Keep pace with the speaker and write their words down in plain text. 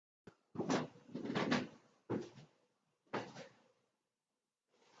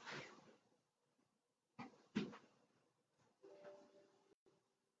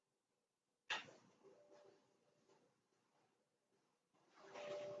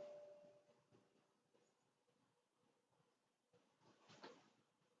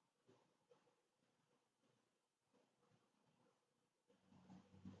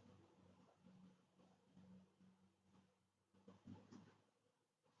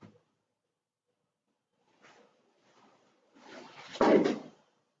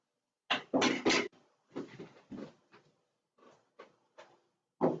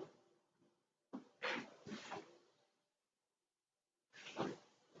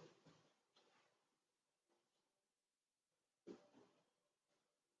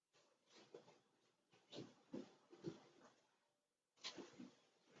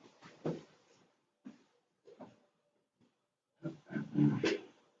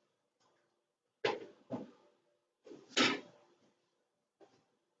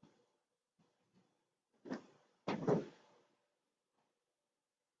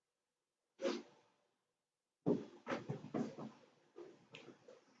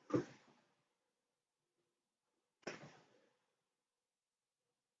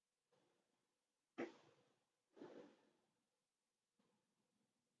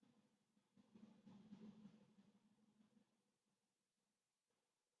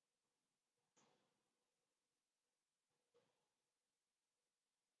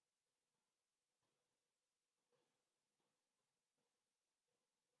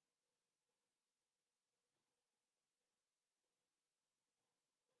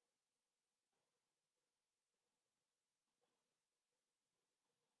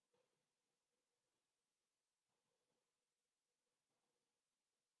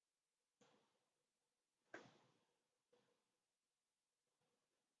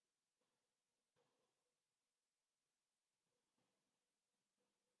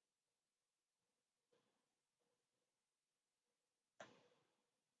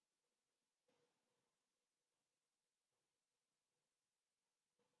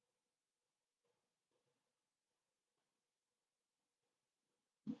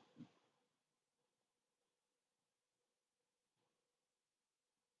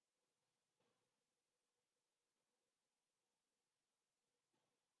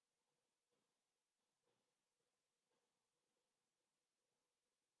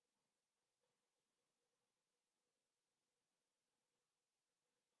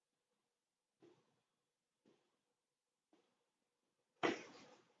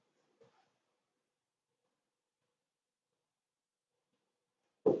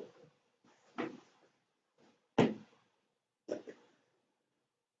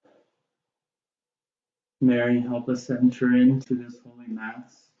Mary, help us enter into this holy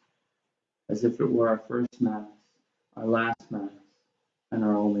Mass as if it were our first Mass, our last Mass, and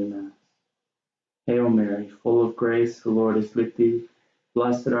our only Mass. Hail Mary, full of grace, the Lord is with thee.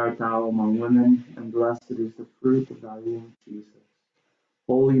 Blessed art thou among women, and blessed is the fruit of thy womb, Jesus.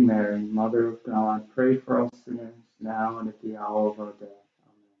 Holy Mary, Mother of God, pray for us sinners, now and at the hour of our death.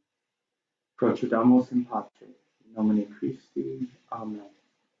 Amen. Procedimus in pace, in nomine Christi. Amen.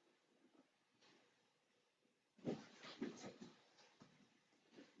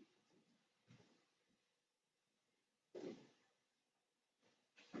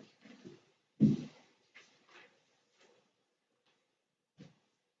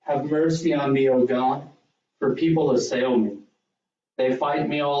 Have mercy on me, O God, for people assail me. They fight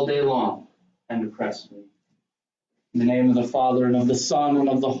me all day long and oppress me. In the name of the Father, and of the Son, and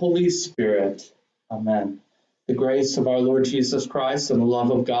of the Holy Spirit. Amen. The grace of our Lord Jesus Christ, and the love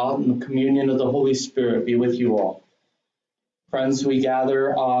of God, and the communion of the Holy Spirit be with you all. Friends, we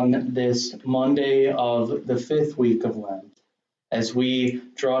gather on this Monday of the 5th week of Lent. As we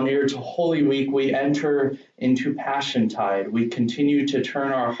draw near to Holy Week, we enter into Passiontide. We continue to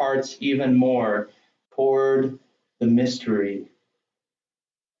turn our hearts even more toward the mystery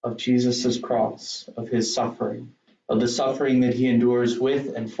of Jesus' cross, of his suffering, of the suffering that he endures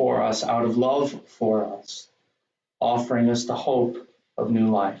with and for us out of love for us, offering us the hope of new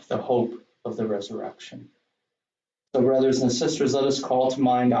life, the hope of the resurrection. So, brothers and sisters, let us call to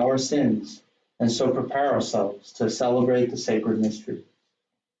mind our sins and so prepare ourselves to celebrate the sacred mystery.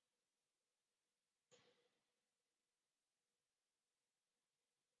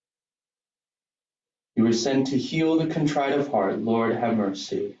 You were sent to heal the contrite of heart. Lord, have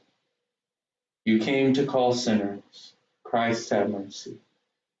mercy. You came to call sinners. Christ, have mercy.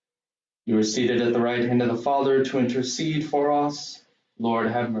 You are seated at the right hand of the Father to intercede for us.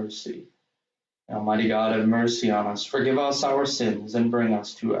 Lord, have mercy. Almighty God, have mercy on us. Forgive us our sins and bring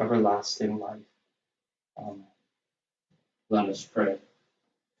us to everlasting life. Amen. Let us pray.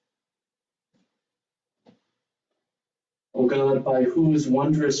 O God, by whose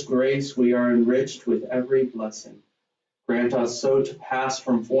wondrous grace we are enriched with every blessing, grant us so to pass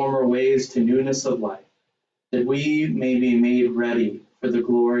from former ways to newness of life, that we may be made ready for the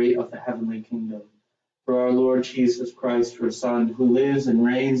glory of the heavenly kingdom. For our Lord Jesus Christ, your Son, who lives and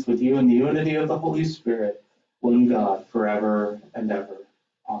reigns with you in the unity of the Holy Spirit, one God, forever and ever.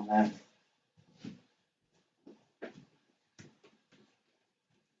 Amen.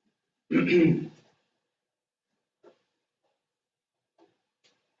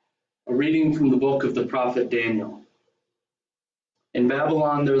 A reading from the book of the prophet Daniel. In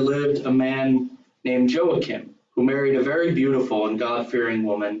Babylon there lived a man named Joachim, who married a very beautiful and God-fearing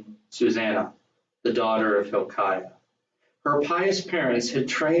woman, Susanna, the daughter of Hilkiah. Her pious parents had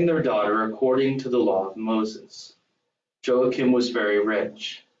trained their daughter according to the law of Moses. Joachim was very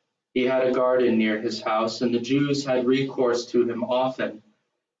rich. He had a garden near his house, and the Jews had recourse to him often,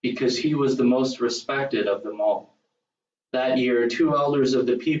 because he was the most respected of them all. That year 2 elders of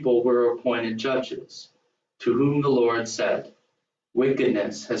the people were appointed judges, to whom the Lord said,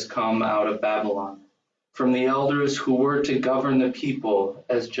 "Wickedness has come out of Babylon, from the elders who were to govern the people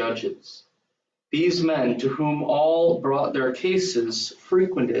as judges." These men, to whom all brought their cases,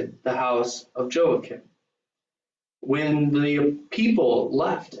 frequented the house of Joachim. When the people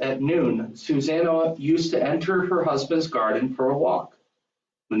left at noon, Susanna used to enter her husband's garden for a walk.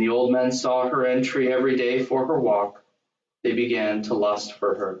 When the old men saw her entry every day for her walk, they began to lust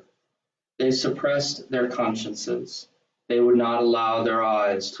for her. They suppressed their consciences. They would not allow their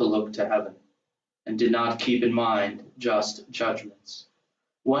eyes to look to heaven, and did not keep in mind just judgments.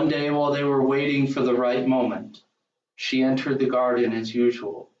 One day, while they were waiting for the right moment, she entered the garden as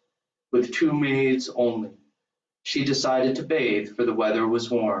usual, with 2 maids only. She decided to bathe, for the weather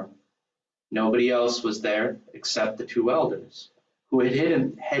was warm. Nobody else was there except the 2 elders, who had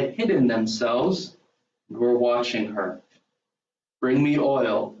hidden themselves and were watching her. "Bring me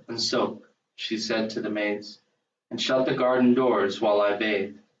oil and soap," she said to the maids, "and shut the garden doors while I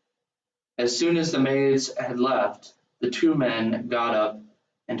bathe." As soon as the maids had left, the 2 men got up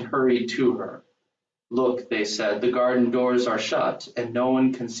and hurried to her. "Look," they said, "the garden doors are shut, and no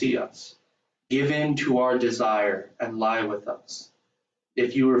one can see us. Give in to our desire and lie with us.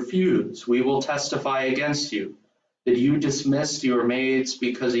 If you refuse, we will testify against you that you dismissed your maids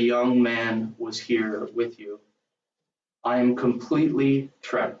because a young man was here with you." "I am completely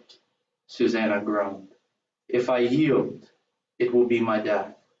trapped," Susanna groaned. "If I yield, it will be my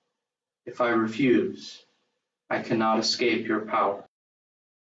death. If I refuse, I cannot escape your power.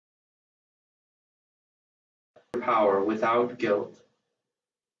 Power without guilt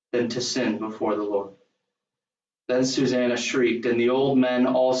than to sin before the Lord." Then Susanna shrieked, and the old men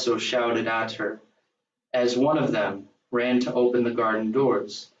also shouted at her, as one of them ran to open the garden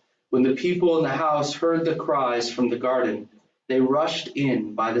doors. When the people in the house heard the cries from the garden, they rushed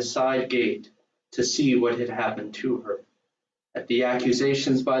in by the side gate to see what had happened to her. At the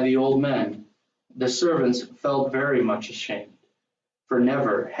accusations by the old men, the servants felt very much ashamed, for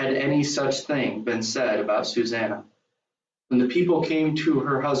never had any such thing been said about Susanna. When the people came to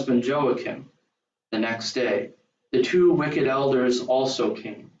her husband Joachim the next day, the two wicked elders also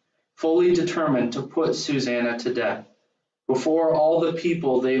came, fully determined to put Susanna to death. Before all the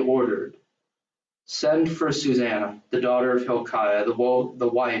people they ordered, "Send for Susanna, the daughter of Hilkiah,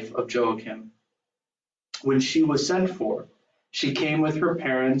 the wife of Joachim." When she was sent for, she came with her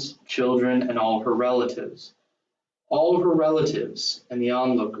parents, children, and all her relatives. All her relatives and the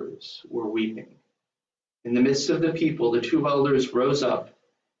onlookers were weeping. In the midst of the people, the two elders rose up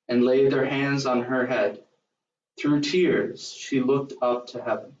and laid their hands on her head. Through tears, she looked up to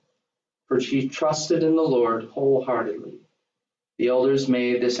heaven, for she trusted in the Lord wholeheartedly. The elders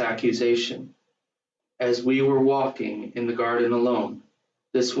made this accusation: "As we were walking in the garden alone,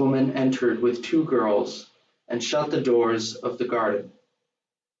 this woman entered with two girls and shut the doors of the garden,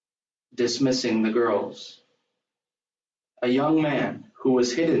 dismissing the girls. A young man who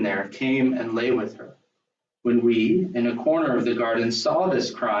was hidden there came and lay with her. When we, in a corner of the garden, saw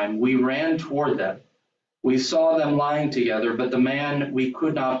this crime, we ran toward them. We saw them lying together, but the man we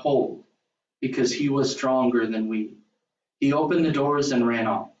could not hold, because he was stronger than we. He opened the doors and ran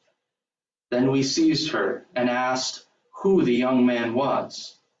off. Then we seized her and asked who the young man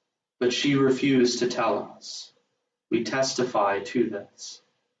was, but she refused to tell us. We testify to this."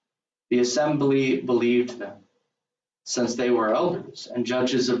 The assembly believed them, since they were elders and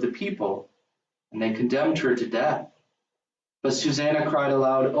judges of the people, and they condemned her to death. But Susanna cried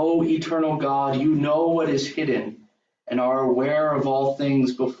aloud, "O eternal God, you know what is hidden and are aware of all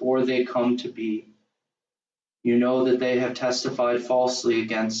things before they come to be. You know that they have testified falsely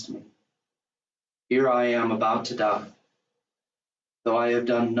against me. Here I am about to die, though I have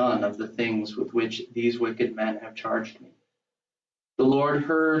done none of the things with which these wicked men have charged me." The Lord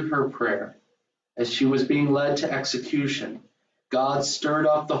heard her prayer. As she was being led to execution, God stirred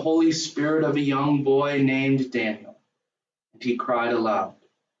up the Holy Spirit of a young boy named Daniel, and he cried aloud,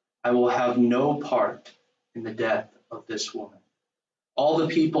 "I will have no part in the death of this woman." All the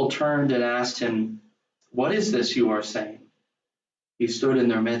people turned and asked him, "What is this you are saying?" He stood in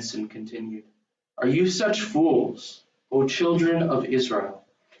their midst and continued, "Are you such fools, O children of Israel,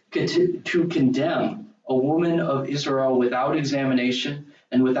 to condemn a woman of Israel without examination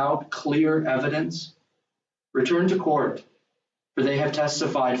and without clear evidence? Return to court, for they have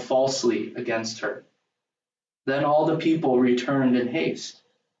testified falsely against her." Then all the people returned in haste.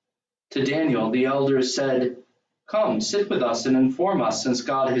 To Daniel, the elders said, "Come, sit with us and inform us, since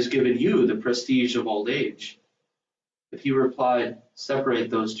God has given you the prestige of old age." But he replied, "Separate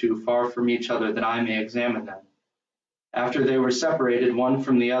those two far from each other, that I may examine them." After they were separated one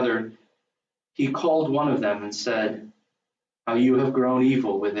from the other, he called one of them and said, "How you have grown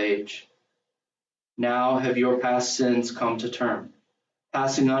evil with age. Now have your past sins come to term,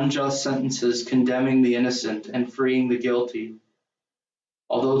 passing unjust sentences, condemning the innocent and freeing the guilty.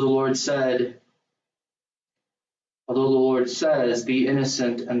 Although the Lord says, the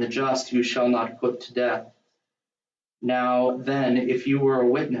innocent and the just you shall not put to death. Now then, if you were a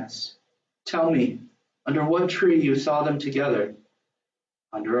witness, tell me, under what tree you saw them together?"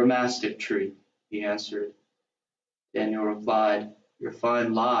 "Under a mastic tree," he answered. Daniel replied, "Your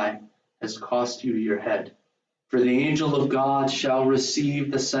fine lie has cost you your head, for the angel of God shall receive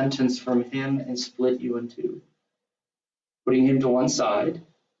the sentence from him and split you in two." Putting him to one side,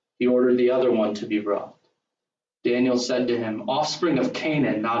 he ordered the other one to be brought. Daniel said to him, "Offspring of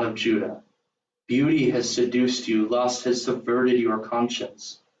Canaan, not of Judah, beauty has seduced you, lust has subverted your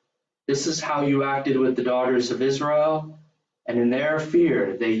conscience. This is how you acted with the daughters of Israel, and in their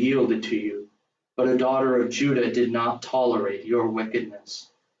fear they yielded to you. But a daughter of Judah did not tolerate your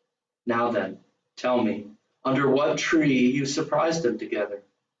wickedness. Now then, tell me, under what tree you surprised them together?"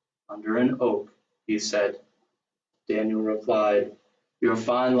 "Under an oak," he said. Daniel replied, "Your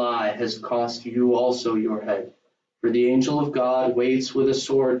fine lie has cost you also your head, for the angel of God waits with a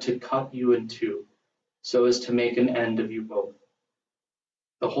sword to cut you in two, so as to make an end of you both."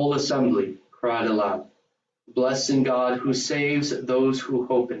 The whole assembly cried aloud, blessing God who saves those who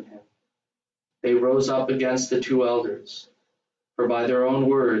hope in him. They rose up against the two elders, for by their own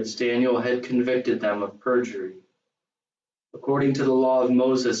words Daniel had convicted them of perjury. According to the law of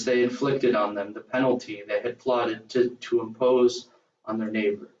Moses, they inflicted on them the penalty they had plotted to impose on their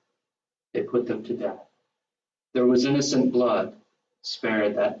neighbor. They put them to death. There was innocent blood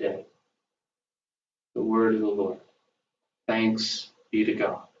spared that day. The word of the Lord. Thanks be to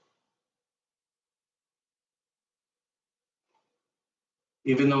God.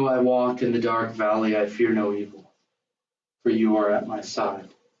 Even though I walk in the dark valley, I fear no evil, for you are at my side.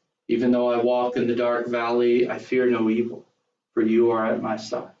 Even though I walk in the dark valley, I fear no evil, for you are at my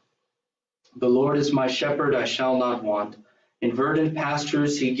side. The Lord is my shepherd, I shall not want. In verdant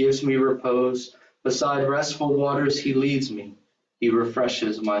pastures he gives me repose. Beside restful waters he leads me. He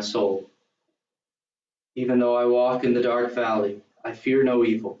refreshes my soul. Even though I walk in the dark valley, I fear no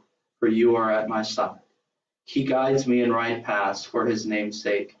evil, for you are at my side. He guides me in right paths for his name's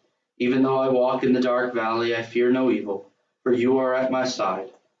sake. Even though I walk in the dark valley, I fear no evil, for you are at my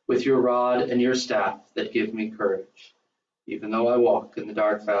side, with your rod and your staff that give me courage. Even though I walk in the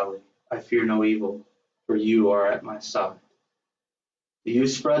dark valley, I fear no evil, for you are at my side. You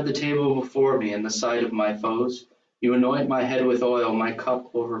spread the table before me in the sight of my foes. You anoint my head with oil, my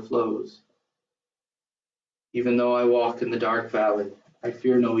cup overflows. Even though I walk in the dark valley, I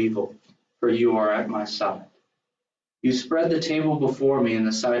fear no evil, for you are at my side. You spread the table before me in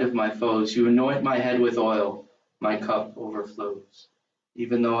the sight of my foes. You anoint my head with oil, my cup overflows.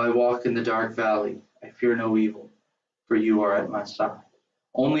 Even though I walk in the dark valley, I fear no evil, for you are at my side.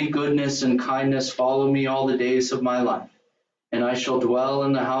 Only goodness and kindness follow me all the days of my life, and I shall dwell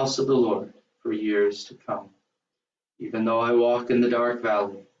in the house of the Lord for years to come. Even though I walk in the dark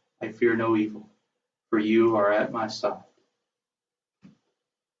valley, I fear no evil, for you are at my side.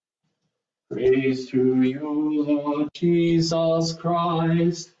 Praise to you, Lord Jesus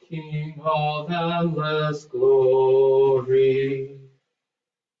Christ, King of endless glory.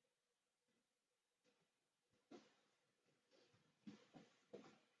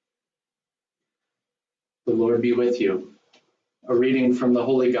 The Lord be with you. A reading from the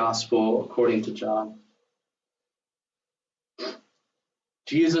Holy Gospel according to John.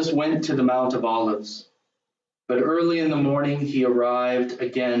 Jesus went to the Mount of Olives, but early in the morning he arrived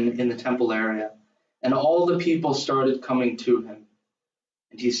again in the temple area, and all the people started coming to him,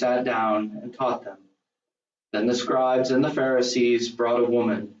 and he sat down and taught them. Then the scribes and the Pharisees brought a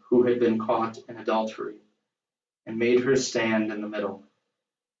woman who had been caught in adultery, and made her stand in the middle.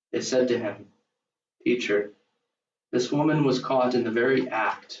 They said to him, "Teacher, this woman was caught in the very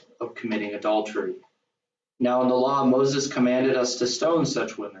act of committing adultery. Now in the law Moses commanded us to stone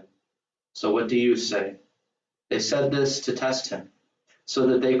such women. So what do you say?" They said this to test him, so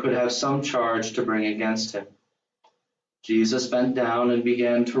that they could have some charge to bring against him. Jesus bent down and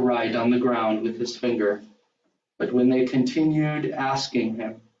began to write on the ground with his finger. But when they continued asking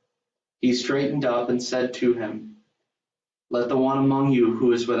him, he straightened up and said to him, "Let the one among you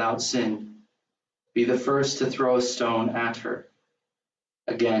who is without sin be the first to throw a stone at her."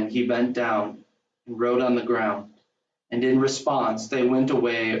 Again he bent down and wrote on the ground, and in response they went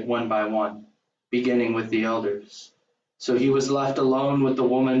away one by one, beginning with the elders. So he was left alone with the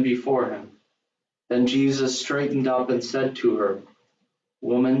woman before him. Then Jesus straightened up and said to her,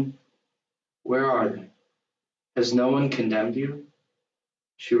 "Woman, where are they? Has no one condemned you?"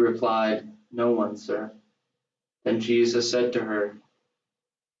 She replied, "No one, sir." Then Jesus said to her,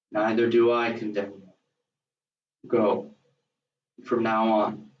 "Neither do I condemn you. Go. From now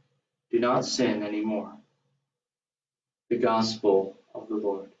on, do not sin anymore." The Gospel of the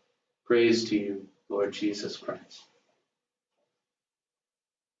Lord. Praise to you, Lord Jesus Christ.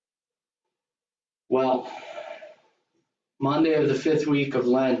 Well, Monday of the fifth week of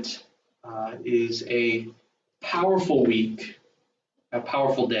Lent is a powerful week, a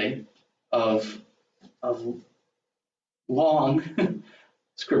powerful day of long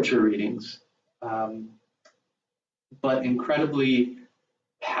scripture readings, but incredibly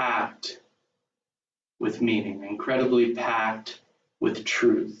packed with meaning, incredibly packed with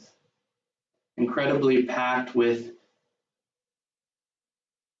truth, incredibly packed with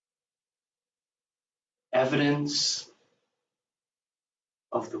evidence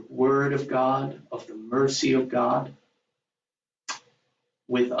of the Word of God, of the mercy of God,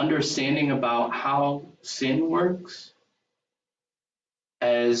 with understanding about how sin works,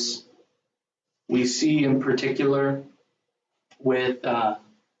 as we see in particular with the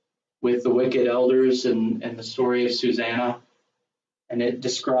wicked elders and the story of Susanna. And it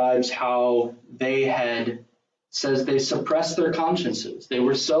describes how says they suppressed their consciences. They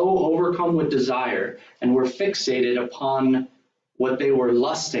were so overcome with desire and were fixated upon what they were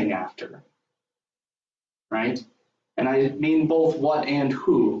lusting after, right? And I mean both what and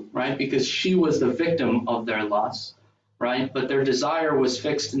who, right? Because she was the victim of their lust, right? But their desire was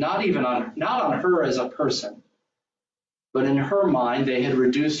fixed not on her as a person, But in her mind, they had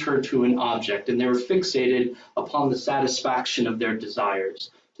reduced her to an object, and they were fixated upon the satisfaction of their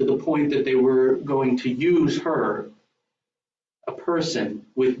desires, to the point that they were going to use her, a person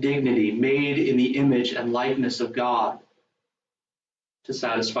with dignity, made in the image and likeness of God, to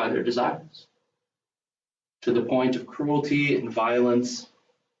satisfy their desires, to the point of cruelty and violence.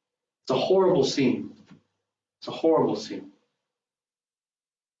 It's a horrible scene. It's a horrible scene.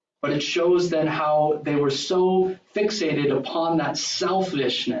 But it shows then how they were so fixated upon that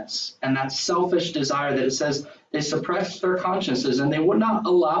selfishness and that selfish desire that it says they suppressed their consciences and they would not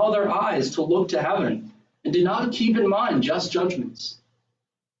allow their eyes to look to heaven and did not keep in mind just judgments.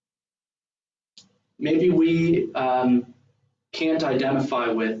 Maybe we can't identify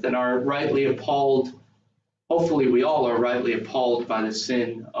with and are rightly appalled. Hopefully we all are rightly appalled by the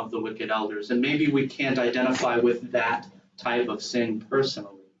sin of the wicked elders, and maybe we can't identify with that type of sin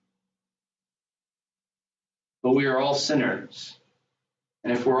personally. But we are all sinners,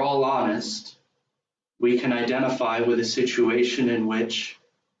 and if we're all honest, we can identify with a situation in which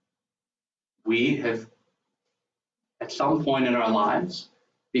we have, at some point in our lives,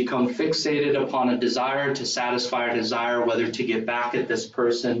 become fixated upon a desire to satisfy our desire, whether to get back at this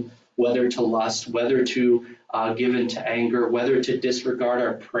person, whether to lust, whether to give into anger, whether to disregard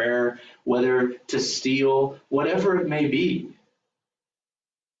our prayer, whether to steal, whatever it may be,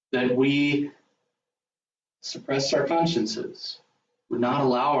 that we suppress our consciences, would not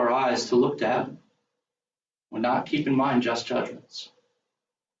allow our eyes to look to heaven, would not keep in mind just judgments.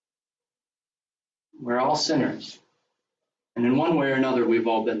 We're all sinners, and in one way or another, we've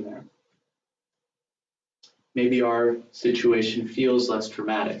all been there. Maybe our situation feels less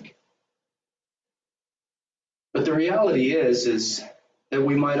dramatic. But the reality is that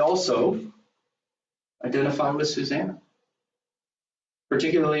we might also identify with Susanna,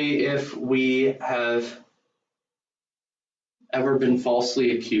 particularly if we have ever been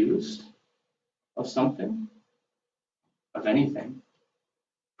falsely accused of something, of anything,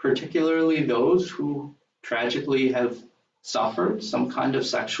 particularly those who tragically have suffered some kind of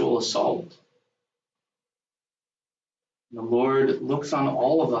sexual assault. The Lord looks on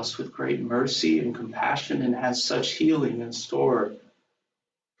all of us with great mercy and compassion and has such healing in store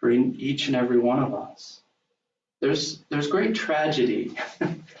for each and every one of us. There's great tragedy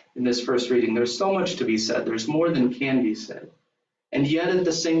in this first reading. There's so much to be said. There's more than can be said. And yet at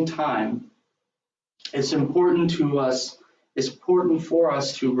the same time, it's important for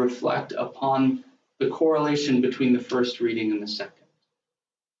us to reflect upon the correlation between the first reading and the second.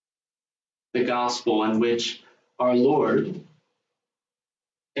 The gospel in which our Lord,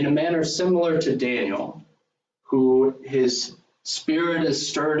 in a manner similar to Daniel, who his spirit is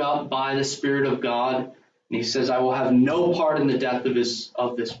stirred up by the Spirit of God, and he says, I will have no part in the death of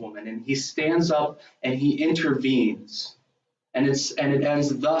this woman. And he stands up and he intervenes. And it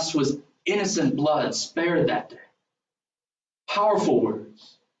ends, thus was innocent blood spared that day. Powerful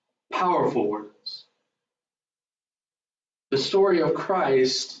words, powerful words. The story of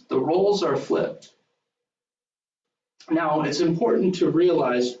Christ, the roles are flipped. Now, it's important to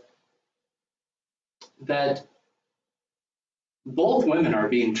realize that both women are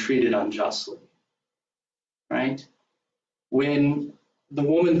being treated unjustly, right? When the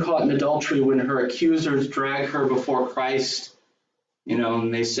woman caught in adultery, when her accusers drag her before Christ,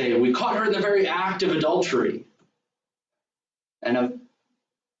 and they say, we caught her in the very act of adultery. And a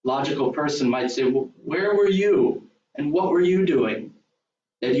logical person might say, well, where were you? And what were you doing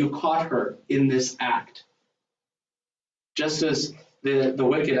that you caught her in this act? Just as the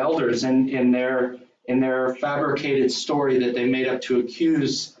wicked elders in their fabricated story that they made up to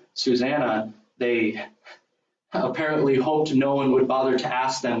accuse Susanna, they apparently hoped no one would bother to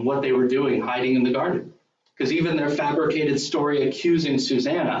ask them what they were doing hiding in the garden. Because even their fabricated story accusing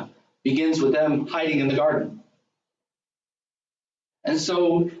Susanna begins with them hiding in the garden. And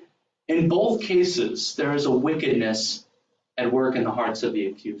so in both cases, there is a wickedness at work in the hearts of the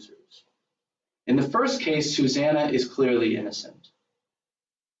accusers. In the first case, Susanna is clearly innocent.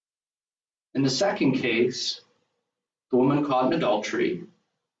 In the second case, the woman caught in adultery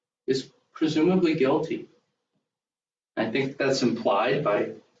is presumably guilty. I think that's implied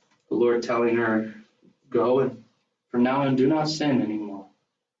by the Lord telling her, go and from now on do not sin anymore.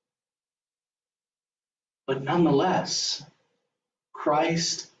 But nonetheless,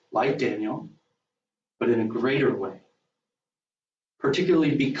 Christ, like Daniel, but in a greater way,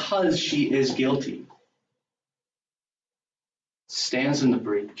 particularly because she is guilty, stands in the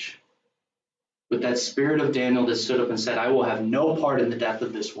breach with that spirit of Daniel that stood up and said, I will have no part in the death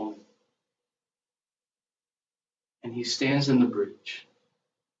of this woman. And he stands in the breach.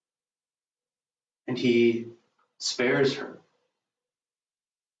 And he spares her.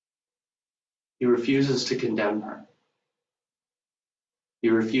 He refuses to condemn her. He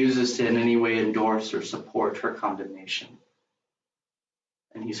refuses to in any way endorse or support her condemnation.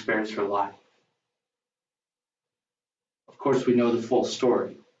 And he spares her life. Of course, we know the full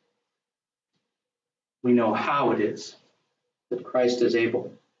story. We know how it is that Christ is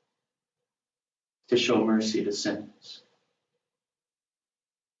able to show mercy to sinners.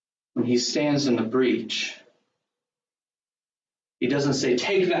 When he stands in the breach, he doesn't say,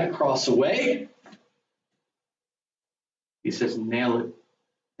 take that cross away. He says, nail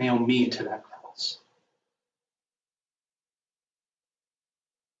me to that cross.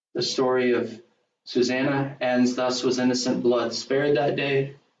 The story of Susanna ends, thus was innocent blood spared that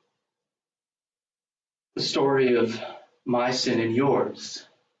day. The story of my sin and yours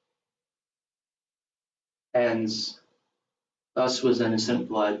ends, thus was innocent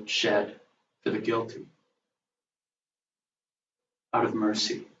blood shed for the guilty, out of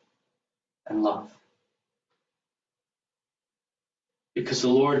mercy and love. Because the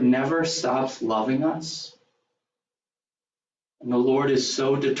Lord never stops loving us, and the Lord is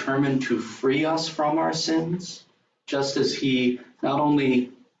so determined to free us from our sins, just as he not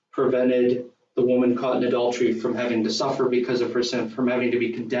only prevented the woman caught in adultery from having to suffer because of her sin, from having to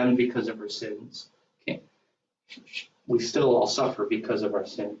be condemned because of her sins. Okay. We still all suffer because of our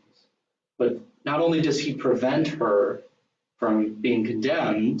sins. But not only does he prevent her from being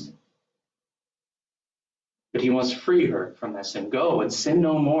condemned, but he wants to free her from that sin. Go and sin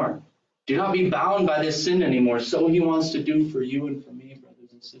no more. Do not be bound by this sin anymore. So he wants to do for you and for me,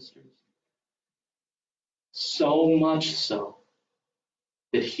 brothers and sisters. So much so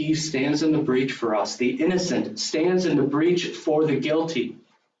that he stands in the breach for us. The innocent stands in the breach for the guilty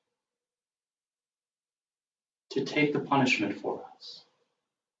to take the punishment for us,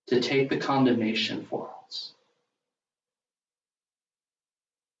 to take the condemnation for us.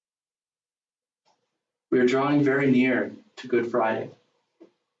 We are drawing very near to Good Friday,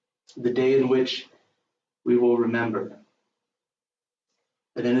 the day in which we will remember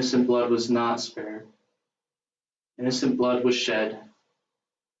that innocent blood was not spared. Innocent blood was shed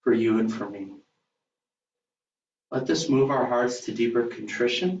for you and for me. Let this move our hearts to deeper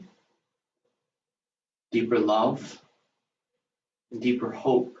contrition, deeper love, and deeper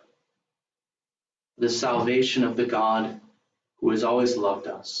hope. The salvation of the God who has always loved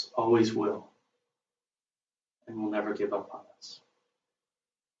us, always will, and will never give up on us.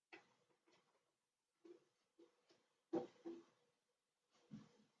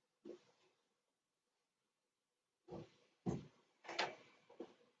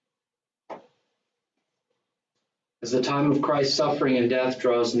 As the time of Christ's suffering and death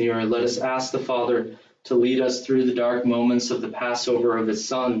draws nearer, let us ask the Father to lead us through the dark moments of the Passover of his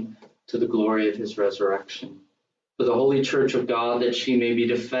Son to the glory of his resurrection. For the Holy Church of God, that she may be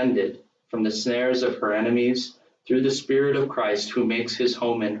defended from the snares of her enemies through the Spirit of Christ who makes his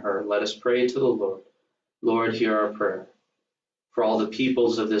home in her, let us pray to the Lord. Lord, hear our prayer. For all the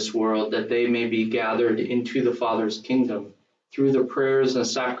peoples of this world, that they may be gathered into the Father's kingdom through the prayers and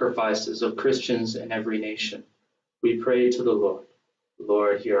sacrifices of Christians in every nation. We pray to the Lord.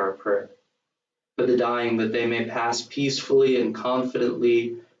 Lord, hear our prayer. For the dying, that they may pass peacefully and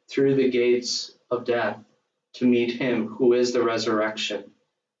confidently through the gates of death to meet him who is the resurrection.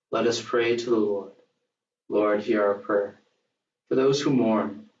 Let us pray to the Lord. Lord, hear our prayer. For those who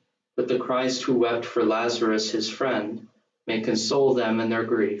mourn, that the Christ who wept for Lazarus, his friend, may console them in their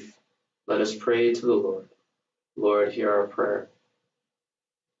grief. Let us pray to the Lord. Lord, hear our prayer.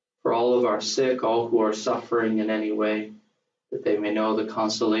 For all of our sick, all who are suffering in any way, that they may know the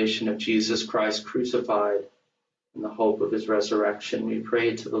consolation of Jesus Christ crucified and the hope of his resurrection, we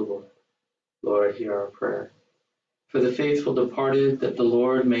pray to the Lord. Lord, hear our prayer. For the faithful departed, that the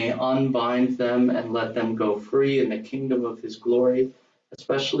Lord may unbind them and let them go free in the kingdom of his glory,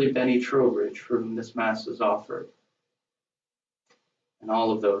 especially Benny Trowbridge, for whom this Mass is offered. And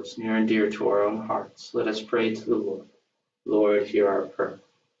all of those near and dear to our own hearts, let us pray to the Lord. Lord, hear our prayer.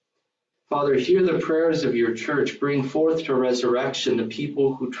 Father, hear the prayers of your church. Bring forth to resurrection the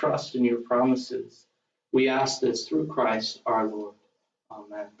people who trust in your promises. We ask this through Christ our Lord.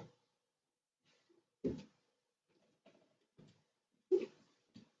 Amen.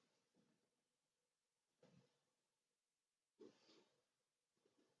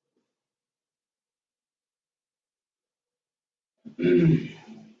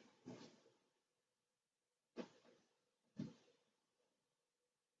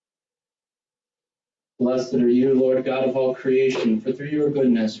 Blessed are you, Lord God of all creation, for through your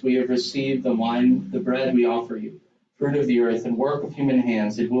goodness we have received the wine, the bread we offer you, fruit of the earth and work of human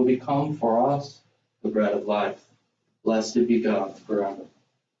hands. It will become for us the bread of life. Blessed be God forever.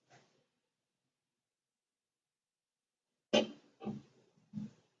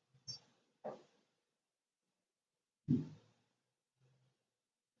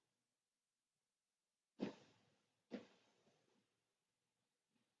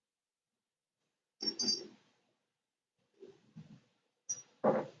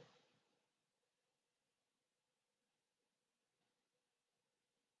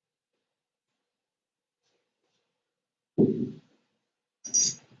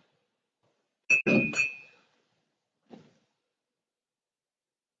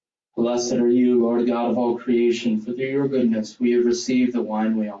 Blessed are you, Lord God of all creation, for through your goodness we have received the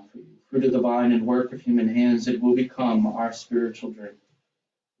wine we offer you. Fruit of the vine and work of human hands, it will become our spiritual drink.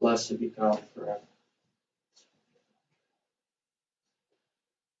 Blessed be God forever.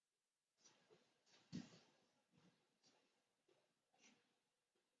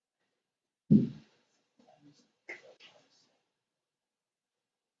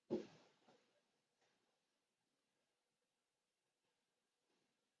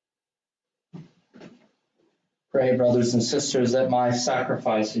 Pray, brothers and sisters, that my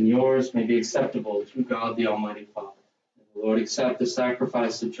sacrifice and yours may be acceptable to God the Almighty Father. May the Lord accept the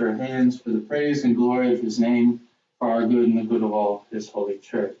sacrifice at your hands for the praise and glory of his name, for our good and the good of all his holy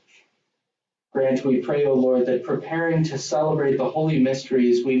church. Grant, we pray, O Lord, that preparing to celebrate the holy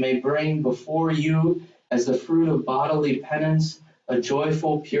mysteries, we may bring before you, as the fruit of bodily penance, a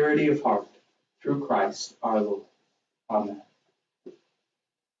joyful purity of heart, through Christ our Lord. Amen.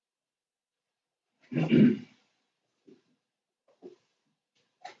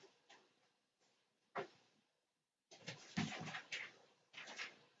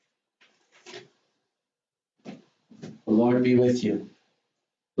 The Lord be with you.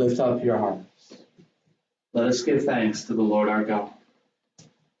 Lift up your hearts. Let us give thanks to the Lord our God.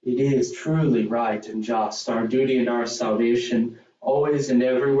 It is truly right and just, our duty and our salvation, always and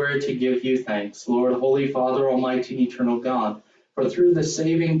everywhere to give you thanks, Lord, Holy Father, Almighty and Eternal God, for through the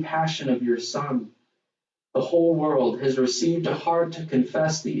saving passion of your Son, the whole world has received a heart to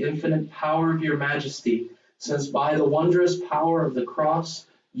confess the infinite power of your majesty, since by the wondrous power of the cross,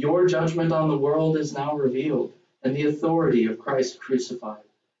 your judgment on the world is now revealed, and the authority of Christ crucified.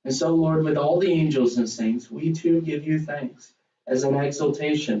 And so, Lord, with all the angels and saints, we too give you thanks. As an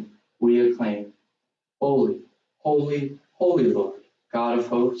exaltation, we acclaim, Holy, holy, holy Lord, God of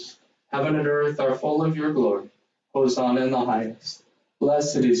hosts, heaven and earth are full of your glory. Hosanna in the highest.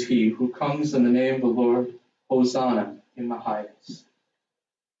 Blessed is he who comes in the name of the Lord. Hosanna in the highest.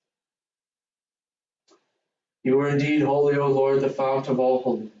 You are indeed holy, O Lord, the fount of all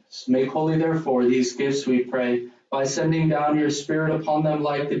holiness. Make holy, therefore, these gifts, we pray, by sending down your Spirit upon them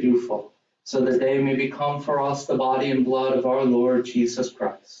like the dewfall, so that they may become for us the body and blood of our Lord Jesus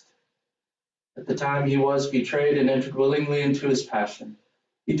Christ. At the time he was betrayed and entered willingly into his passion,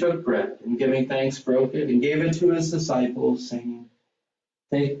 he took bread, and giving thanks, broke it, and gave it to his disciples, saying,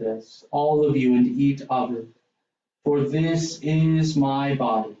 Take this, all of you, and eat of it, for this is my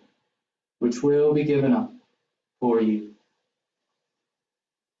body, which will be given up for you.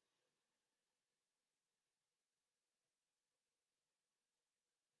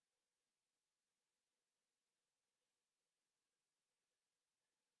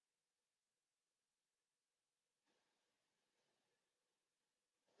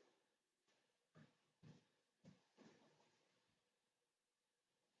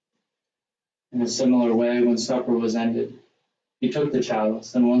 In a similar way, when supper was ended, he took the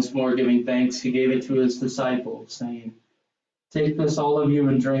chalice, and once more giving thanks, he gave it to his disciples, saying, Take this, all of you,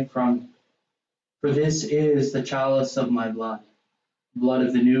 and drink from it, for this is the chalice of my blood, blood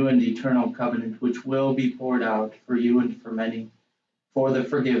of the new and eternal covenant, which will be poured out for you and for many, for the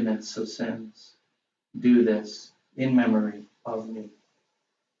forgiveness of sins. Do this in memory of me.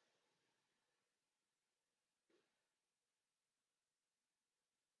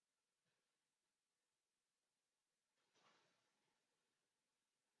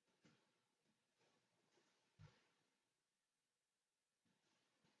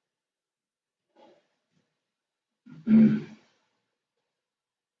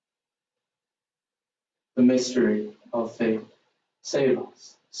 The mystery of faith. Save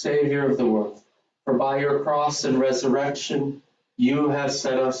us, Savior of the world, for by your cross and resurrection you have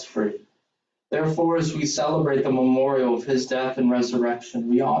set us free. Therefore, as we celebrate the memorial of his death and resurrection,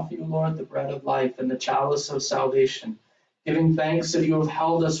 we offer you, Lord, the bread of life and the chalice of salvation, giving thanks that you have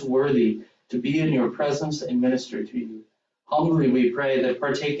held us worthy to be in your presence and minister to you. Humbly we pray that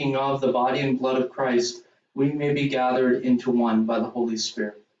partaking of the body and blood of Christ, we may be gathered into one by the Holy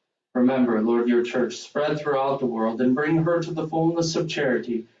Spirit. Remember, Lord, your church spread throughout the world and bring her to the fullness of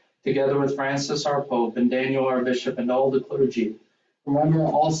charity, together with Francis our Pope and Daniel our Bishop and all the clergy. Remember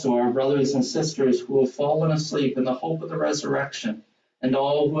also our brothers and sisters who have fallen asleep in the hope of the resurrection, and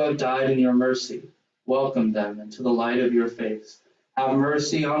all who have died in your mercy. Welcome them into the light of your face. Have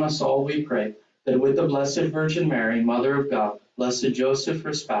mercy on us all, we pray, that with the Blessed Virgin Mary, Mother of God, blessed Joseph,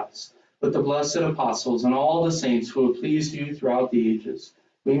 her spouse, with the blessed apostles and all the saints who have pleased you throughout the ages,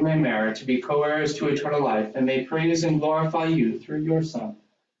 we may merit to be co-heirs to eternal life and may praise and glorify you through your Son,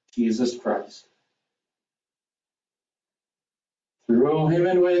 Jesus Christ. Through him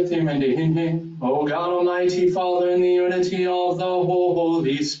and with him and in him, O God Almighty, Father, in the unity of the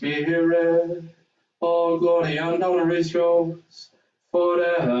Holy Spirit, all glory and honor is yours,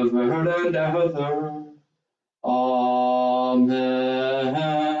 forever and ever. Amen.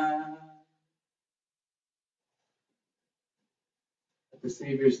 At the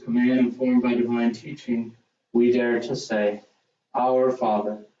Savior's command, informed by divine teaching, we dare to say, Our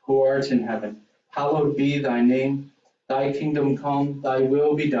Father, who art in heaven, hallowed be thy name. Thy kingdom come, thy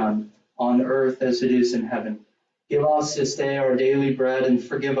will be done, on earth as it is in heaven. Give us this day our daily bread, and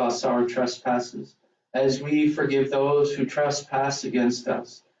forgive us our trespasses, as we forgive those who trespass against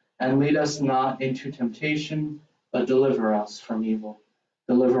us. And lead us not into temptation, but deliver us from evil.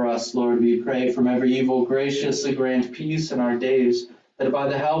 Deliver us, Lord, we pray, from every evil. Graciously grant peace in our days, that by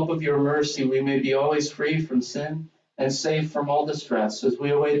the help of your mercy we may be always free from sin and safe from all distress, as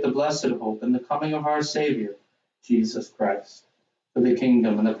we await the blessed hope and the coming of our Savior, Jesus Christ. For the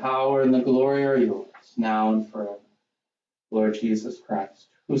kingdom and the power and the glory are yours, now and forever. Lord Jesus Christ,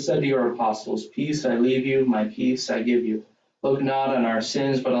 who said to your apostles, Peace I leave you, my peace I give you. Look not on our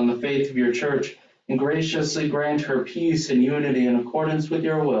sins, but on the faith of your church, and graciously grant her peace and unity in accordance with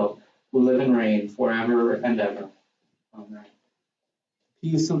your will, who live and reign forever and ever. Amen.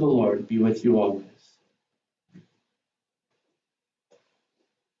 Peace of the Lord be with you always.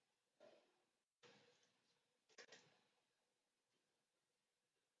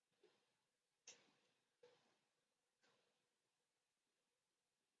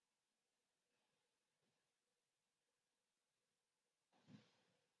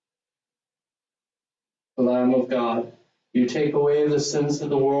 The Lamb of God, you take away the sins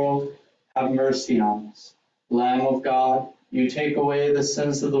of the world, have mercy on us. Lamb of God, you take away the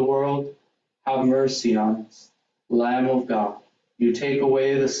sins of the world, have mercy on us. Lamb of God, you take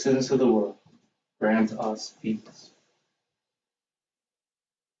away the sins of the world, grant us peace.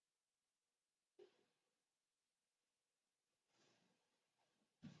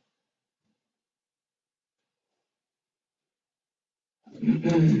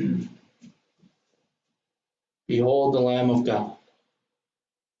 Behold the Lamb of God.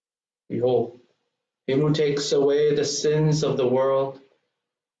 Behold, him who takes away the sins of the world.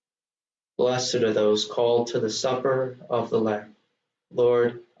 Blessed are those called to the supper of the Lamb.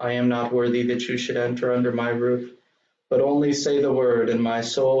 Lord, I am not worthy that you should enter under my roof, but only say the word, and my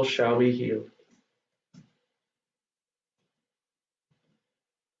soul shall be healed.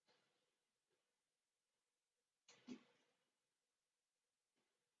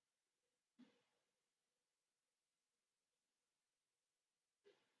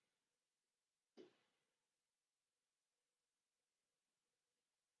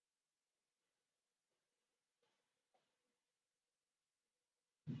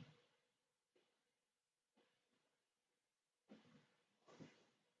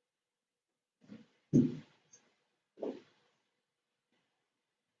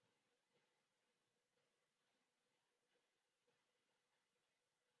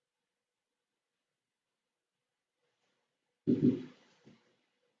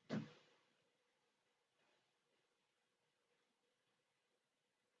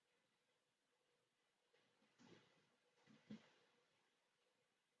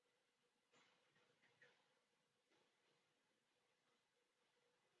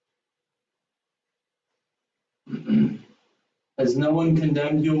 Has no one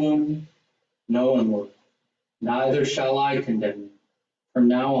condemned you, woman? No one will. Neither shall I condemn you. From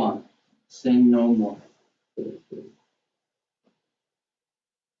now on, sin no more.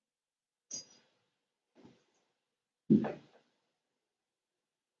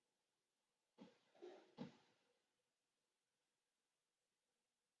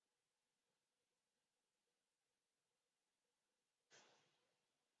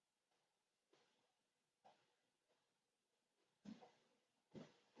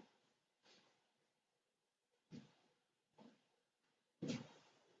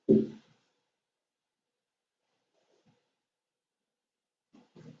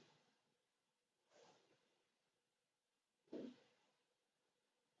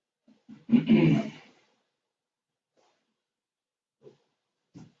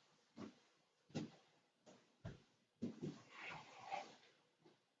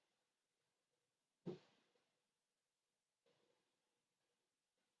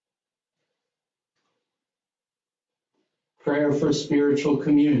 Prayer for spiritual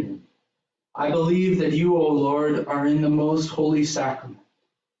communion. I believe that you, O Lord, are in the most holy sacrament.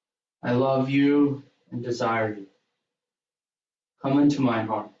 I love you and desire you. Come into my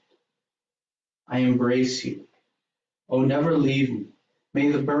heart. I embrace you. O never leave me. May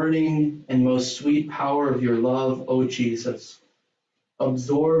the burning and most sweet power of your love, O Jesus,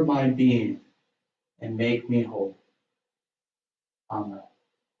 absorb my being and make me whole. Amen.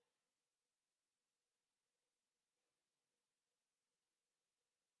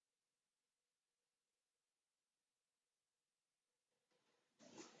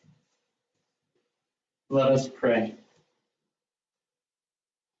 Let us pray.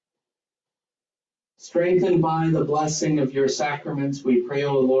 Strengthened by the blessing of your sacraments, we pray,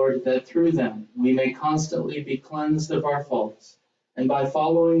 O Lord, that through them we may constantly be cleansed of our faults, and by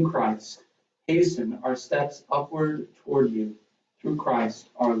following Christ, hasten our steps upward toward you, through Christ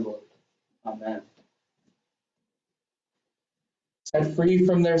our Lord. Amen. Set free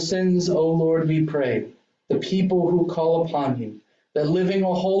from their sins, O Lord, we pray, the people who call upon you, that living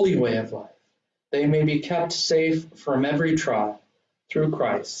a holy way of life, they may be kept safe from every trial, through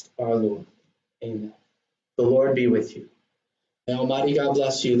Christ our Lord. Amen. The Lord be with you. May Almighty God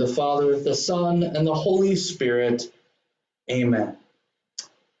bless you, the Father, the Son, and the Holy Spirit. Amen.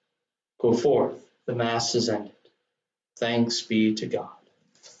 Go forth. The Mass is ended. Thanks be to God.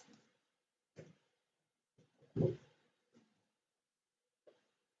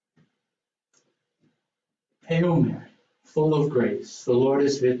 Hail Mary, full of grace, the Lord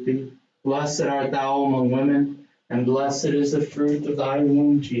is with thee. Blessed art thou among women, and blessed is the fruit of thy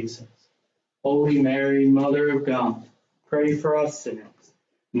womb, Jesus. Holy Mary, Mother of God, pray for us sinners,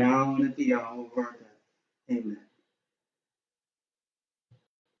 now and at the hour of our death. Amen.